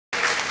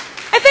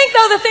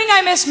know, the thing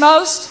I miss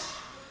most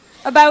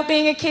about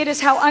being a kid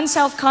is how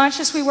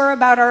unself-conscious we were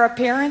about our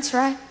appearance,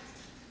 right?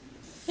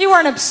 You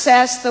weren't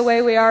obsessed the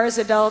way we are as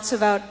adults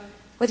about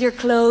whether your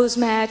clothes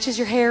matches,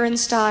 your hair and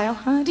style.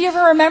 Huh? Do you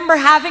ever remember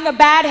having a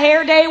bad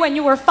hair day when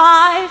you were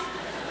 5?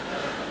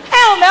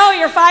 Hell no,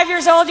 you're 5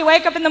 years old, you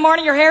wake up in the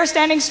morning, your hair's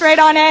standing straight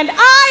on end.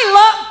 I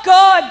look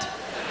good.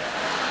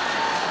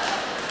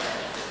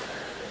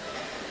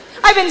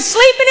 I've been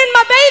sleeping in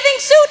my bathing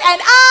suit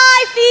and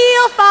I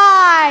feel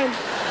fine.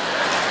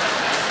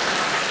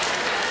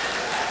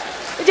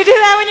 Did you do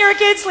that when you were a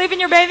kid, sleep in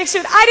your bathing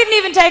suit? I didn't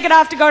even take it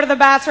off to go to the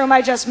bathroom.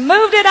 I just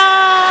moved it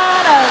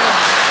on over.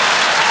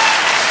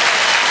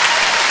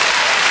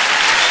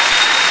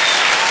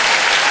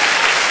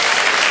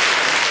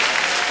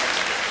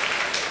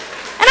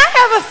 And I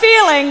have a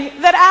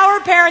feeling that our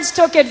parents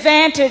took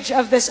advantage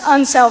of this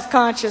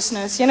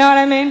unself-consciousness. You know what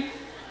I mean?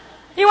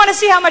 You want to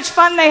see how much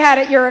fun they had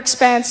at your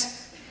expense?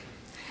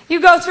 You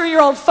go through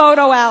your old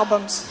photo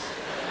albums.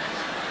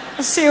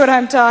 See what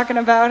I'm talking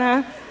about,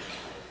 huh?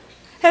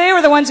 They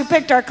were the ones who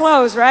picked our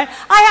clothes, right?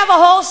 I have a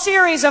whole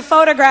series of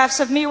photographs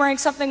of me wearing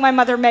something my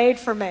mother made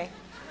for me.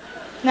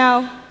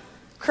 No,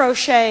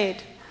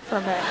 crocheted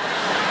for me.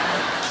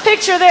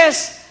 Picture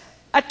this,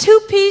 a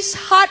 2-piece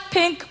hot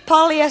pink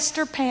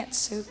polyester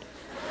pantsuit.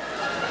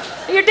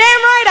 You're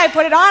damn right I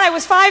put it on. I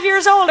was 5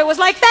 years old. It was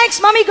like,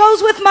 thanks, Mommy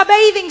goes with my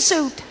bathing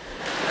suit.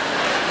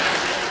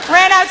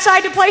 Ran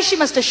outside to play. She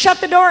must have shut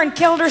the door and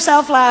killed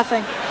herself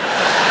laughing.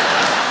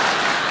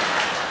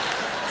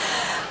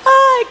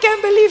 Oh, I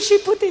can't believe she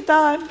put it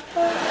on.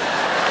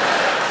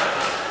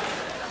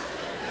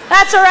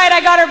 That's all right, I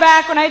got her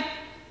back. When I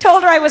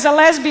told her I was a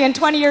lesbian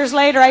 20 years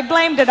later, I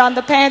blamed it on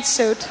the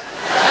pantsuit.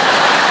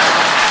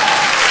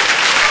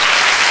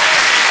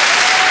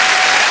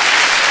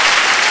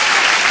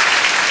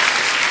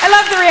 I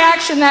love the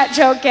reaction that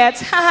joke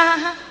gets.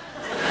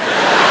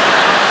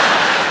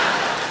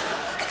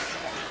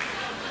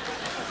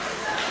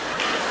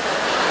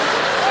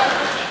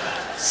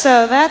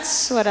 So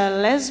that's what a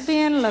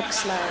lesbian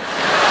looks like.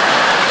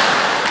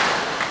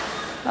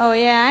 Oh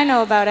yeah, I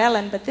know about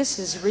Ellen, but this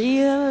is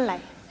real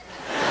life.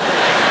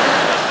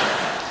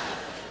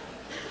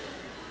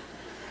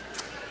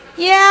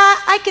 Yeah,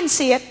 I can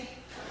see it.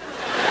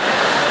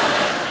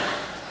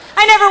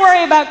 I never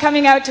worry about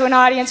coming out to an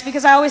audience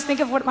because I always think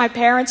of what my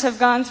parents have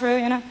gone through,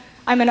 you know.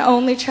 I'm an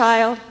only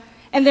child,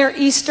 and they're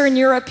Eastern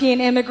European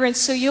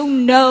immigrants, so you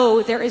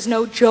know there is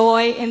no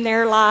joy in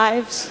their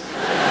lives.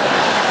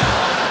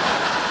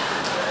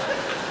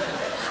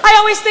 I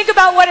always think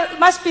about what it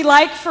must be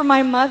like for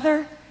my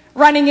mother,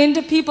 running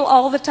into people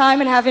all the time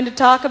and having to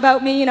talk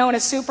about me, you know, in a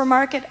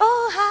supermarket.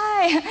 Oh,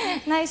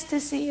 hi, nice to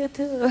see you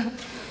too.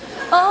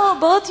 Oh,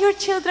 both your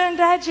children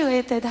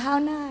graduated, how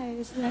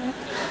nice.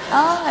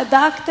 Oh, a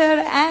doctor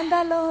and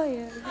a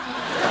lawyer.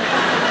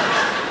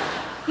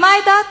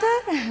 My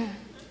daughter?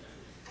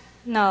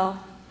 No.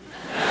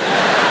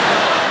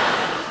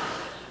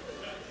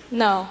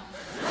 No.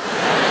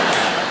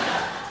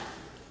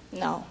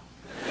 No.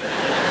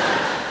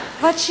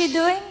 What's she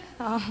doing?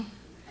 Oh.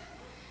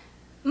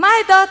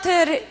 My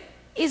daughter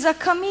is a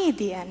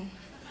comedian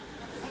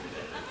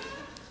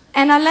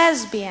and a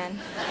lesbian,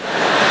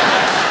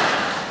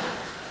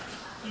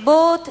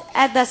 both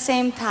at the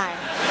same time.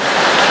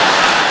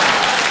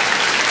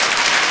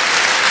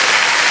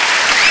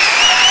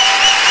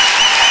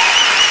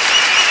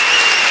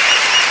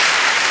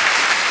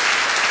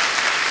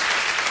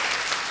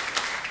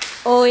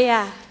 Oh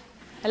yeah,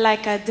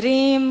 like a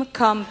dream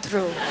come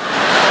true.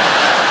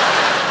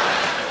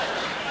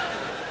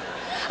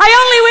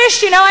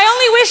 I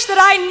only wish that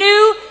I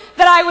knew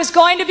that I was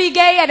going to be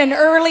gay at an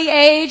early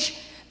age,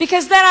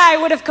 because then I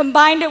would have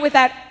combined it with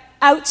that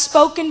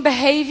outspoken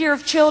behavior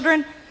of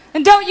children.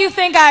 And don't you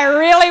think I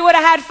really would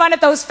have had fun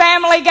at those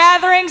family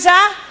gatherings,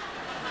 huh?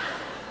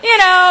 You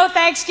know,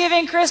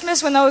 Thanksgiving,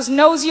 Christmas, when those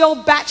nosy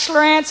old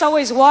bachelor aunts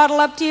always waddle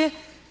up to you,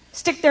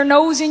 stick their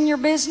nose in your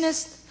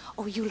business.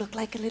 Oh, you look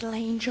like a little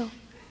angel.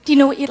 Do you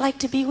know what you'd like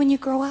to be when you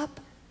grow up?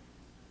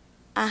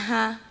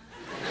 Uh-huh.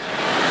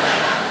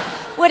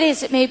 What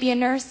is it? Maybe a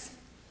nurse?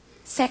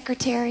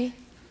 Secretary?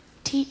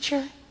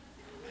 Teacher?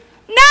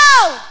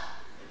 No!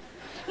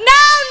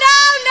 No, no,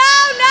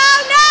 no, no,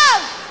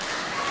 no!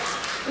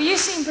 Well, you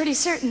seem pretty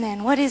certain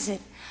then. What is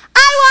it?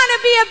 I want to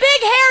be a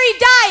big hairy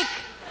dyke!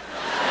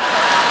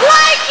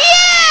 Like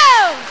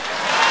you!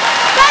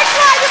 Thanks a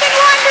lot, you've been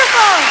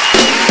wonderful!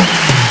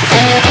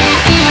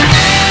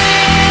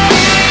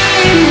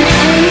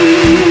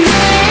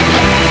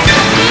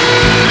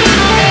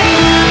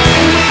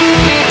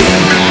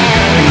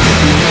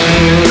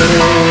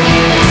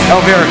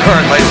 Elvira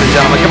Kurt, ladies and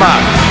gentlemen, come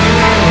on.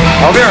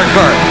 Elvira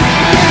Kurt.